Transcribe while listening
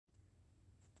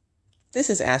This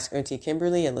is Ask OT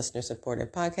Kimberly, a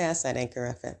listener-supported podcast at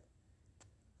Anchor FM.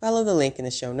 Follow the link in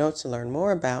the show notes to learn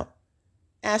more about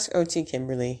Ask OT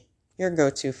Kimberly, your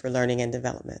go-to for learning and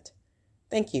development.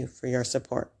 Thank you for your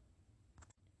support.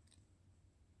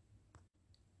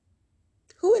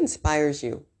 Who inspires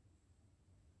you?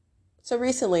 So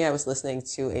recently I was listening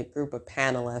to a group of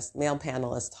panelists, male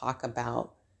panelists, talk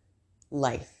about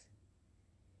life.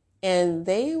 And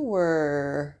they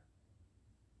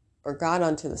got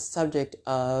onto the subject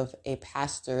of a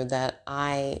pastor that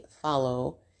I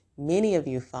follow, many of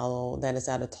you follow, that is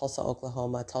out of Tulsa,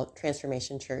 Oklahoma,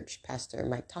 Transformation Church, Pastor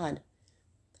Mike Todd.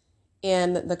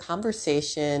 And the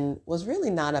conversation was really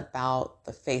not about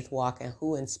the faith walk and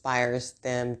who inspires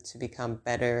them to become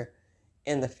better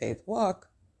in the faith walk,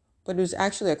 but it was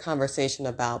actually a conversation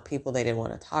about people they didn't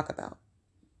want to talk about.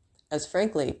 I was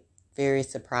frankly very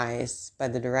surprised by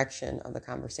the direction of the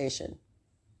conversation.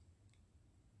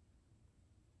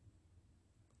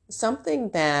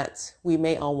 Something that we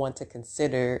may all want to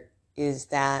consider is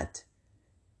that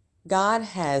God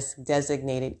has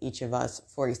designated each of us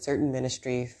for a certain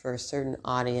ministry, for a certain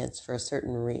audience, for a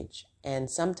certain reach.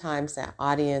 And sometimes that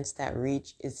audience, that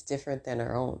reach is different than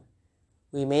our own.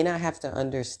 We may not have to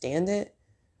understand it.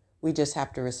 We just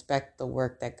have to respect the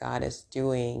work that God is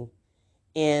doing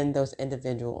in those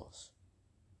individuals.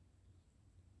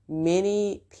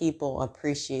 Many people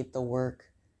appreciate the work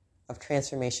of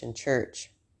Transformation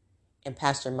Church and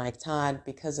Pastor Mike Todd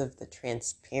because of the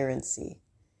transparency.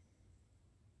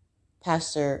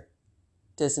 Pastor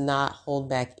does not hold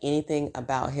back anything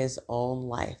about his own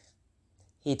life.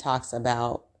 He talks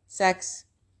about sex.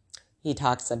 He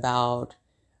talks about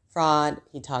fraud.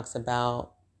 He talks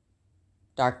about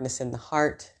darkness in the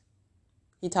heart.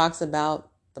 He talks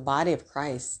about the body of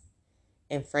Christ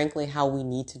and frankly how we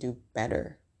need to do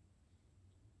better.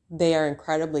 They are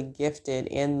incredibly gifted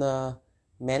in the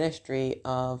ministry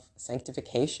of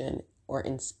sanctification or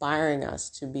inspiring us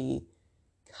to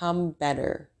become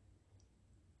better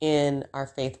in our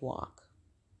faith walk.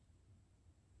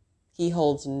 He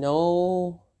holds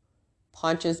no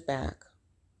punches back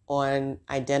on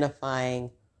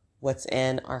identifying what's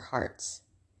in our hearts,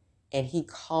 and he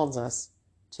calls us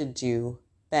to do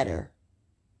better.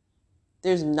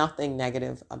 There's nothing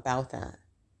negative about that,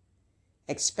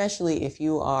 especially if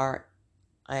you are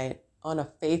on a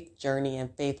faith journey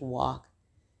and faith walk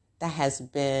that has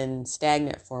been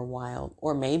stagnant for a while,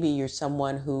 or maybe you're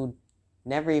someone who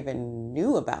never even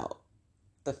knew about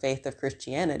the faith of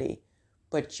Christianity,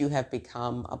 but you have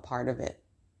become a part of it.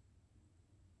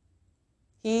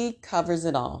 He covers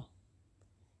it all.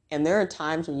 And there are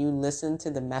times when you listen to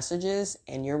the messages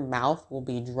and your mouth will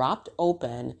be dropped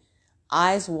open,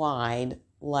 eyes wide,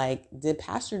 like, did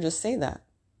Pastor just say that?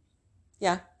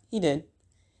 Yeah, he did.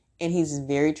 And he's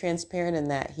very transparent in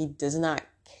that he does not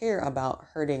care about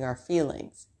hurting our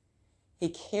feelings. He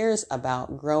cares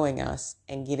about growing us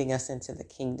and getting us into the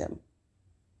kingdom.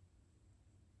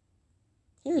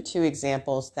 Here are two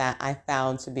examples that I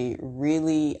found to be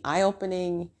really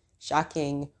eye-opening,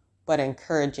 shocking, but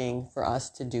encouraging for us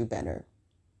to do better.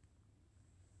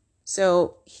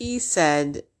 So he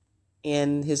said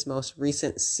in his most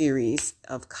recent series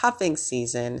of cuffing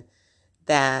season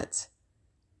that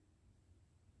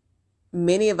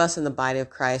many of us in the body of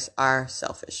Christ are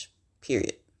selfish,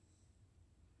 period.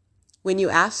 When you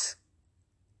ask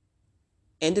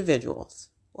individuals,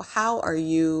 well, how are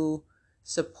you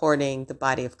supporting the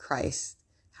body of Christ?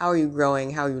 How are you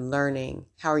growing? How are you learning?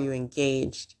 How are you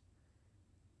engaged?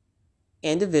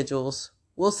 Individuals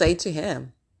will say to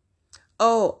him,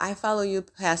 oh, I follow you,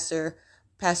 Pastor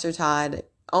Todd.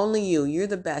 Only you. You're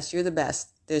the best. You're the best.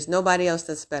 There's nobody else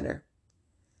that's better.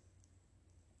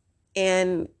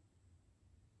 And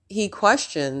he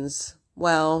questions,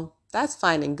 well, that's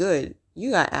fine and good.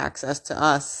 You got access to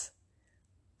us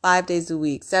 5 days a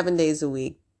week, 7 days a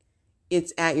week.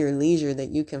 It's at your leisure that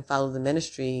you can follow the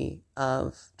ministry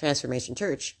of Transformation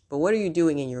Church. But what are you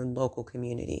doing in your local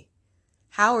community?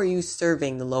 How are you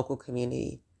serving the local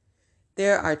community?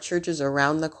 There are churches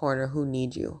around the corner who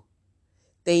need you.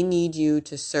 They need you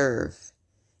to serve.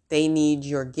 They need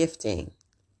your gifting,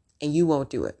 and you won't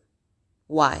do it.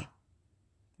 Why?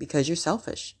 Because you're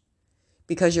selfish.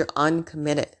 Because you're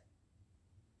uncommitted.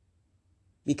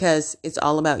 Because it's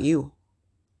all about you.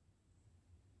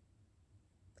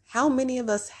 How many of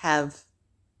us have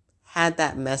had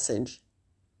that message,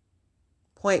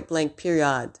 point blank,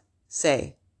 period,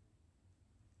 say,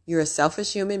 you're a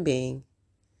selfish human being.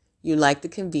 You like the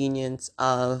convenience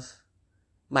of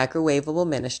microwavable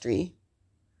ministry.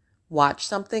 Watch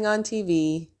something on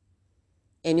TV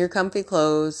in your comfy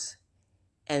clothes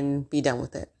and be done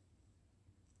with it.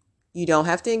 You don't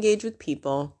have to engage with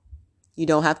people. You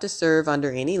don't have to serve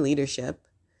under any leadership.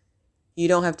 You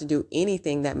don't have to do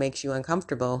anything that makes you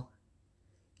uncomfortable.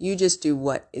 You just do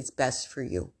what is best for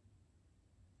you.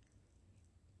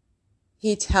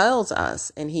 He tells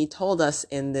us, and he told us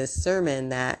in this sermon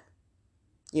that,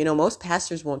 most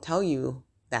pastors won't tell you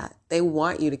that. They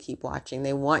want you to keep watching.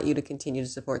 They want you to continue to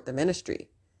support the ministry.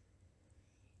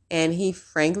 And he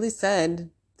frankly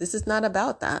said, this is not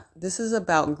about that. This is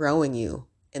about growing you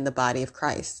in the body of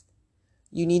Christ.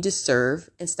 You need to serve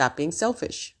and stop being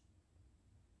selfish.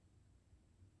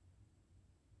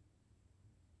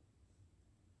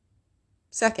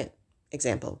 Second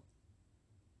example.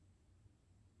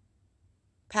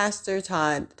 Pastor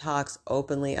Todd talks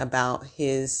openly about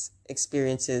his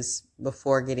experiences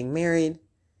before getting married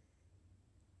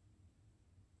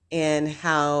and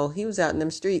how he was out in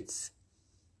them streets.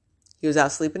 He was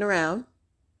out sleeping around.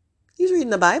 He was reading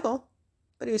the Bible,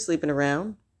 but he was sleeping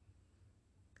around.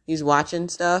 He was watching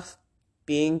stuff,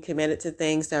 being committed to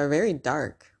things that are very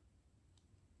dark.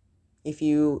 If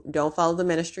you don't follow the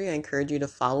ministry, I encourage you to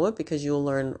follow it because you'll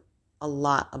learn a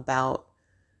lot about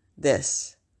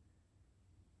this.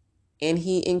 And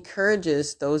he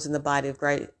encourages those in the body of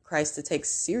Christ to take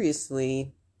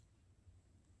seriously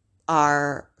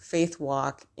our faith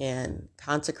walk and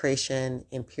consecration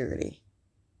and purity.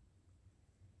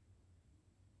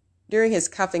 During his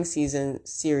cuffing season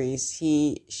series,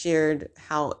 he shared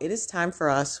how it is time for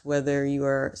us, whether you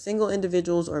are single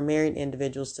individuals or married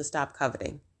individuals, to stop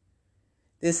coveting.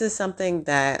 This is something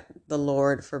that the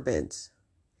Lord forbids.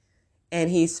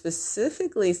 And he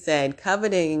specifically said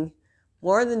coveting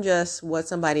more than just what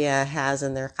somebody has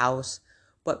in their house,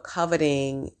 but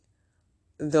coveting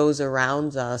those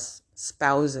around us,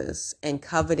 spouses, and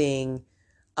coveting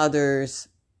others'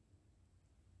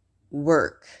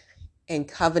 work, and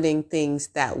coveting things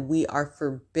that we are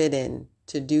forbidden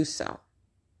to do so.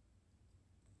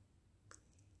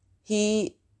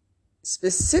 He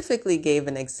specifically gave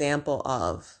an example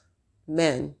of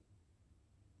men.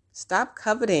 Stop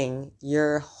coveting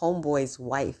your homeboy's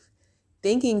wife,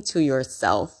 thinking to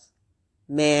yourself,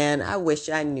 man, I wish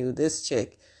I knew this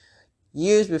chick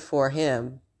years before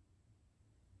him.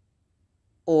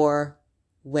 Or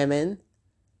women,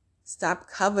 stop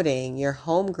coveting your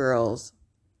homegirl's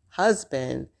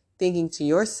husband, thinking to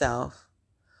yourself,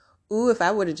 ooh, if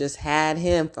I would have just had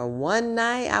him for one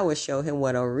night, I would show him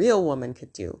what a real woman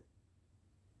could do.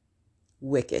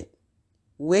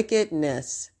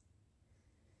 Wickedness.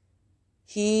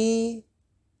 He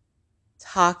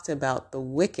talked about the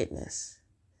wickedness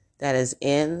that is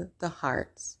in the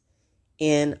hearts,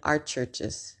 in our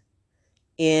churches,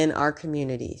 in our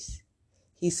communities.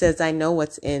 He says, I know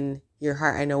what's in your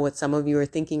heart. I know what some of you are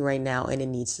thinking right now, and it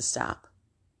needs to stop.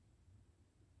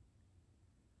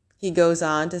 He goes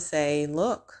on to say,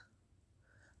 look,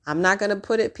 I'm not going to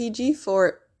put it PG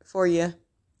for you.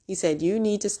 He said, you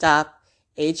need to stop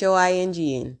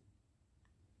HOINGing.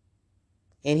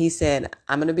 And he said,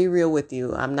 I'm going to be real with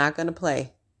you. I'm not going to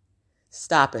play.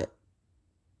 Stop it.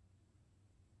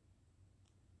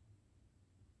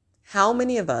 How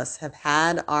many of us have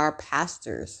had our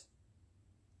pastors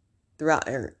throughout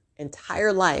our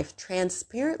entire life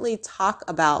transparently talk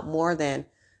about more than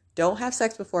don't have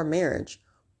sex before marriage,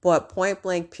 but point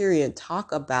blank period,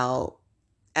 talk about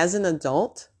as an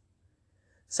adult?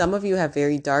 Some of you have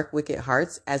very dark, wicked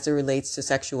hearts as it relates to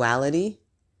sexuality.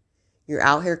 You're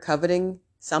out here coveting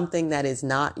something that is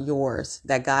not yours,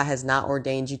 that God has not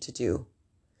ordained you to do.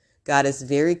 God is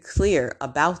very clear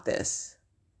about this.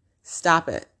 Stop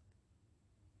it.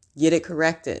 Get it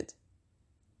corrected.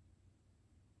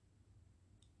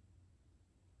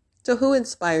 So who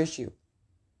inspires you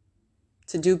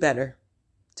to do better,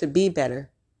 to be better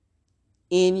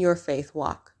in your faith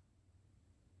walk?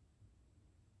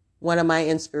 One of my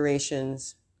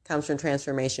inspirations comes from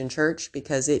Transformation Church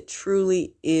because it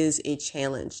truly is a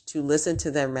challenge to listen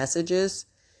to their messages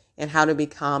and how to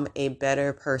become a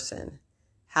better person,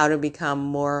 how to become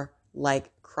more like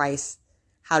Christ,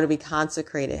 how to be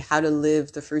consecrated, how to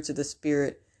live the fruits of the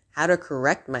Spirit, how to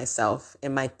correct myself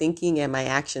in my thinking and my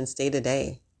actions day to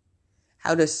day,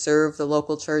 how to serve the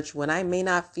local church when I may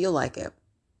not feel like it,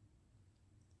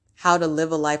 how to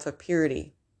live a life of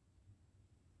purity,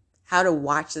 how to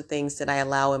watch the things that I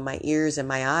allow in my ears and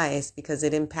my eyes because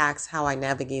it impacts how I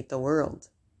navigate the world,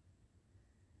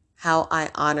 how I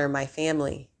honor my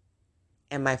family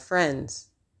and my friends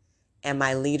and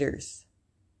my leaders.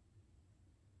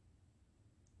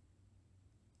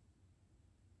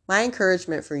 My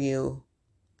encouragement for you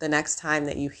the next time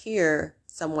that you hear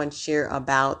someone share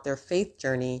about their faith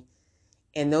journey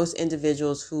and those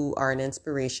individuals who are an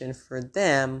inspiration for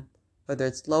them, whether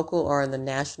it's local or on the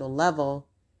national level,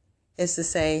 is to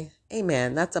say,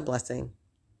 Amen. That's a blessing.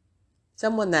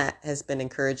 Someone that has been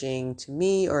encouraging to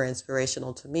me or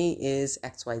inspirational to me is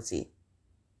XYZ.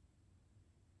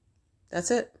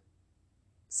 That's it.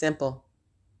 Simple.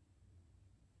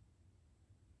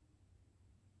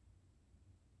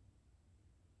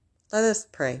 Let us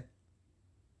pray.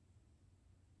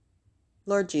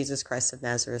 Lord Jesus Christ of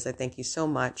Nazareth, I thank you so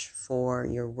much for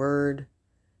your word,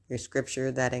 your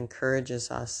scripture that encourages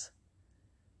us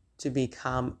to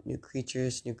become new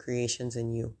creatures, new creations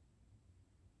in you.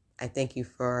 I thank you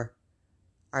for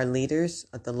our leaders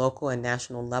at the local and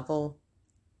national level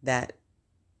that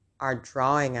are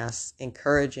drawing us,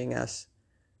 encouraging us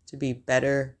to be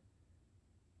better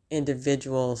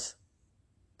individuals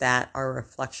that are a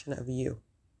reflection of you.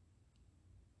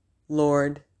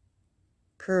 Lord,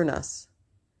 prune us.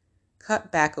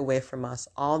 Cut back away from us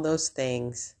all those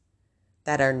things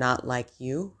that are not like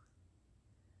you.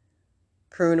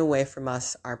 Prune away from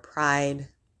us our pride.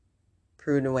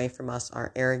 Prune away from us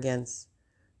our arrogance.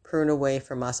 Prune away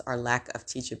from us our lack of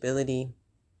teachability.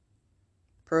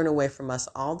 Prune away from us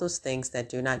all those things that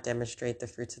do not demonstrate the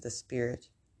fruits of the Spirit.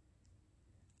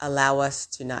 Allow us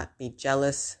to not be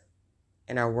jealous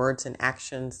in our words and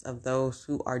actions of those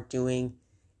who are doing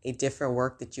a different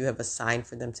work that you have assigned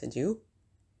for them to do.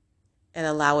 And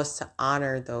allow us to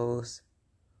honor those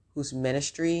whose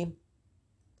ministry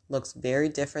looks very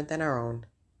different than our own,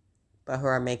 but who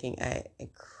are making an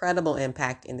incredible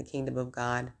impact in the kingdom of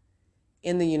God,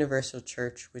 in the universal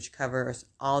church, which covers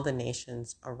all the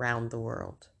nations around the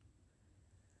world.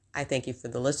 I thank you for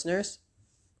the listeners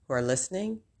who are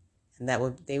listening, and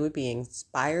that they would be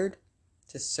inspired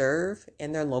to serve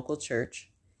in their local church,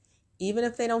 even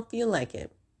if they don't feel like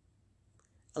it.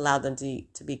 Allow them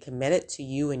to be committed to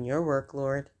you and your work,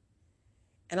 Lord,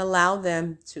 and allow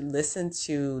them to listen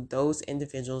to those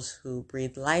individuals who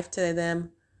breathe life to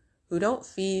them, who don't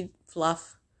feed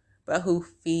fluff, but who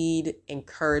feed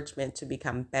encouragement to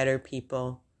become better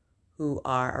people who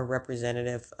are a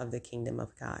representative of the kingdom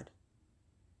of God.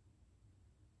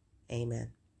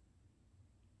 Amen.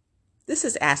 This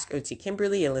is Ask O.T.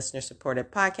 Kimberly, a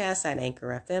listener-supported podcast at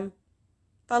Anchor FM.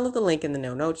 Follow the link in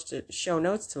the show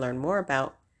notes to learn more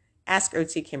about Ask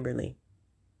O.T. Kimberly.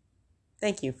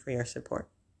 Thank you for your support.